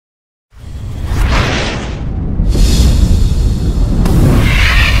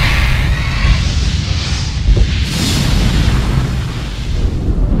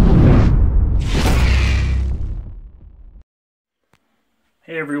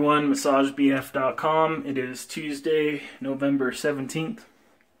everyone, massagebf.com. It is Tuesday, November 17th,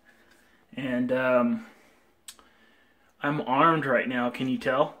 and I'm armed right now, can you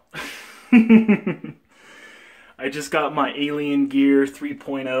tell? I just got my Alien Gear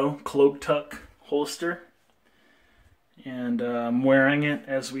 3.0 Cloak Tuck holster, and I'm wearing it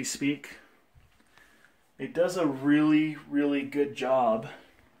as we speak. It does a really, really good job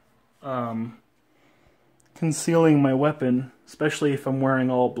concealing my weapon, especially if I'm wearing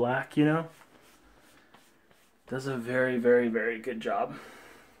all black, you know. Does a very, very, very good job,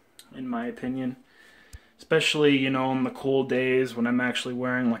 in my opinion. Especially, you know, on the cold days when I'm actually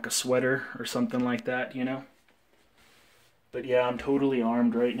wearing like a sweater or something like that, you know. But yeah, I'm totally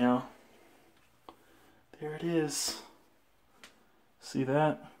armed right now. There it is. See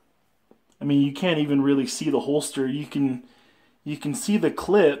that? I mean, you can't even really see the holster. You can see the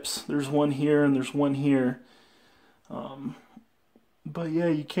clips. There's one here and there's one here. But yeah,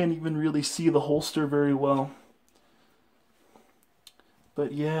 you can't even really see the holster very well.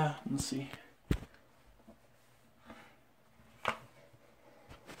 But yeah, let's see.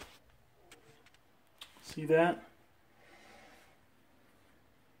 See that?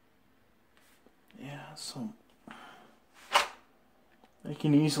 Yeah, so I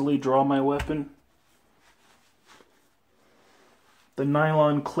can easily draw my weapon. The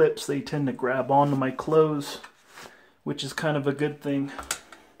nylon clips, they tend to grab onto my clothes, which is kind of a good thing.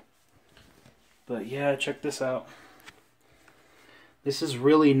 But yeah, check this out. This is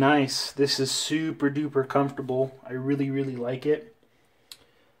really nice. This is super duper comfortable. I really, really like it.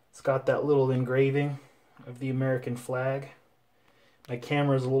 It's got that little engraving of the American flag. My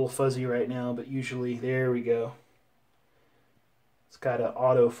camera's a little fuzzy right now, but usually, there we go. It's got an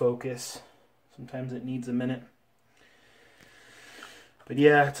autofocus. Sometimes it needs a minute. But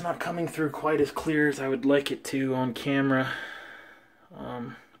yeah, it's not coming through quite as clear as I would like it to on camera.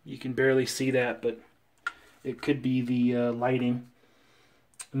 You can barely see that, but it could be the lighting.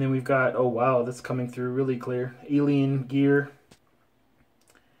 And then we've got, oh wow, that's coming through really clear. Alien Gear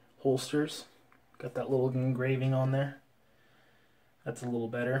holsters. Got that little engraving on there. That's a little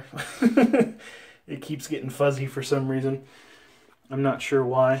better. It keeps getting fuzzy for some reason. I'm not sure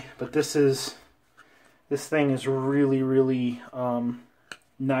why, but this thing is really, really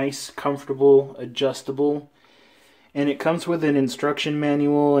nice, comfortable, adjustable, and it comes with an instruction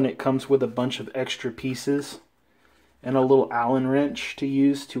manual, and it comes with a bunch of extra pieces and a little Allen wrench to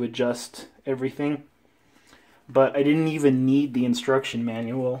use to adjust everything. But I didn't even need the instruction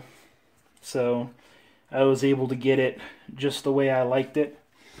manual, so I was able to get it just the way I liked it.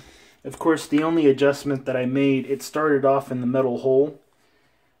 Of course, the only adjustment that I made, it started off in the metal hole.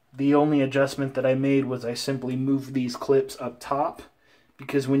 The only adjustment that I made was I simply moved these clips up top,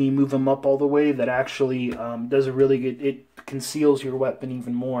 because when you move them up all the way, that actually does a really good, it conceals your weapon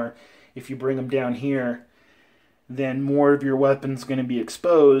even more. If you bring them down here, then more of your weapon's going to be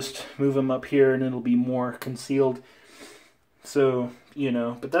exposed. Move them up here and it'll be more concealed. So, you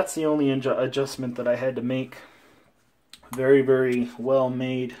know, but that's the only adjustment that I had to make. Very, very well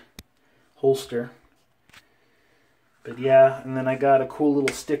made holster. But yeah, and then I got a cool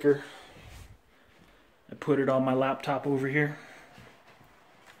little sticker. I put it on my laptop over here.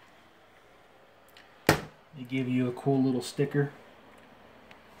 They give you a cool little sticker.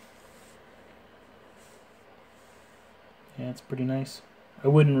 Yeah, it's pretty nice. I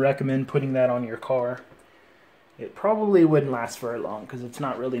wouldn't recommend putting that on your car. It probably wouldn't last very long because it's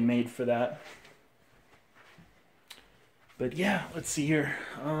not really made for that. But yeah, let's see here.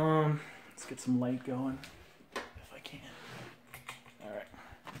 Let's get some light going if I can. Alright.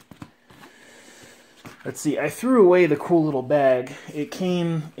 Let's see, I threw away the cool little bag. It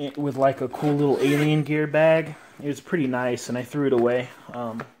came with like a cool little Alien Gear bag. It was pretty nice and I threw it away.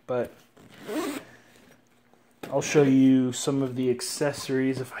 But I'll show you some of the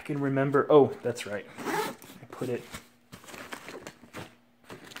accessories if I can remember. Oh, that's right. I put it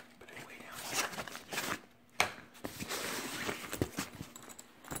way down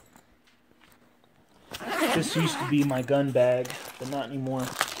here. This used to be my gun bag, but not anymore.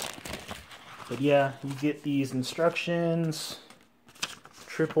 But yeah, you get these instructions,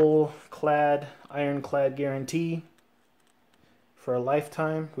 triple clad, ironclad guarantee for a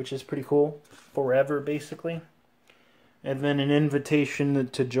lifetime, which is pretty cool. Forever, basically. And then an invitation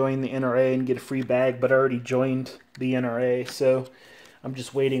to join the NRA and get a free bag, but I already joined the NRA, so I'm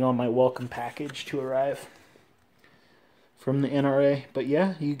just waiting on my welcome package to arrive from the NRA. But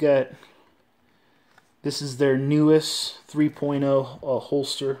yeah, you got, this is their newest 3.0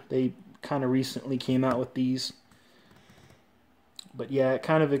 holster. They kind of recently came out with these. But yeah, it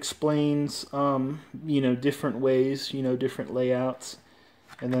kind of explains, you know, different ways, you know, different layouts.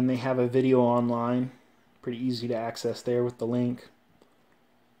 And then they have a video online. Pretty easy to access there with the link.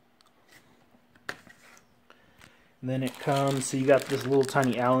 And then it comes, so you got this little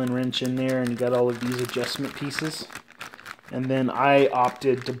tiny Allen wrench in there, and you got all of these adjustment pieces. And then I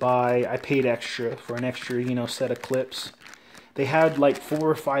opted to buy, I paid extra for an extra, set of clips. They had like 4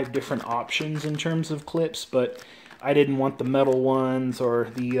 or 5 different options in terms of clips, but I didn't want the metal ones or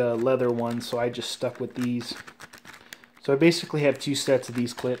the leather ones, so I just stuck with these. So I basically have 2 sets of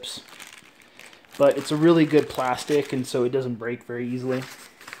these clips. But it's a really good plastic, and so it doesn't break very easily.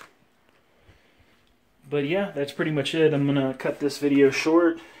 But yeah, that's pretty much it. I'm going to cut this video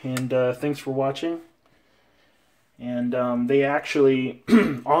short, and thanks for watching. And they actually,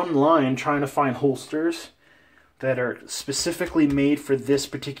 online, trying to find holsters that are specifically made for this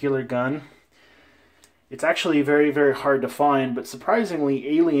particular gun. It's actually very, very hard to find, but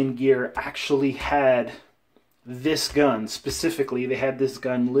surprisingly, Alien Gear actually had this gun specifically. They had this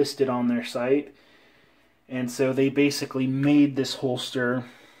gun listed on their site, and so they basically made this holster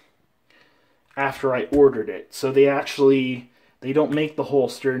after I ordered it. So they don't make the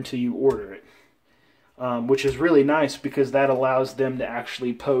holster until you order it. Which is really nice because that allows them to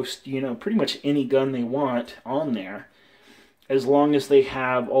actually post, pretty much any gun they want on there, as long as they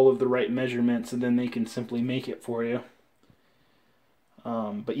have all of the right measurements, and then they can simply make it for you.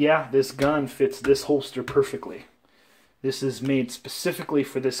 But yeah, this gun fits this holster perfectly. This is made specifically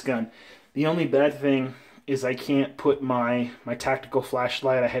for this gun. The only bad thing is I can't put my tactical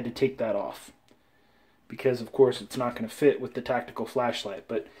flashlight. I had to take that off because, of course, it's not going to fit with the tactical flashlight.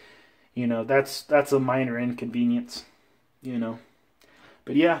 But that's a minor inconvenience,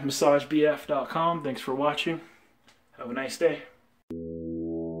 But yeah, massagebf.com. Thanks for watching. Have a nice day.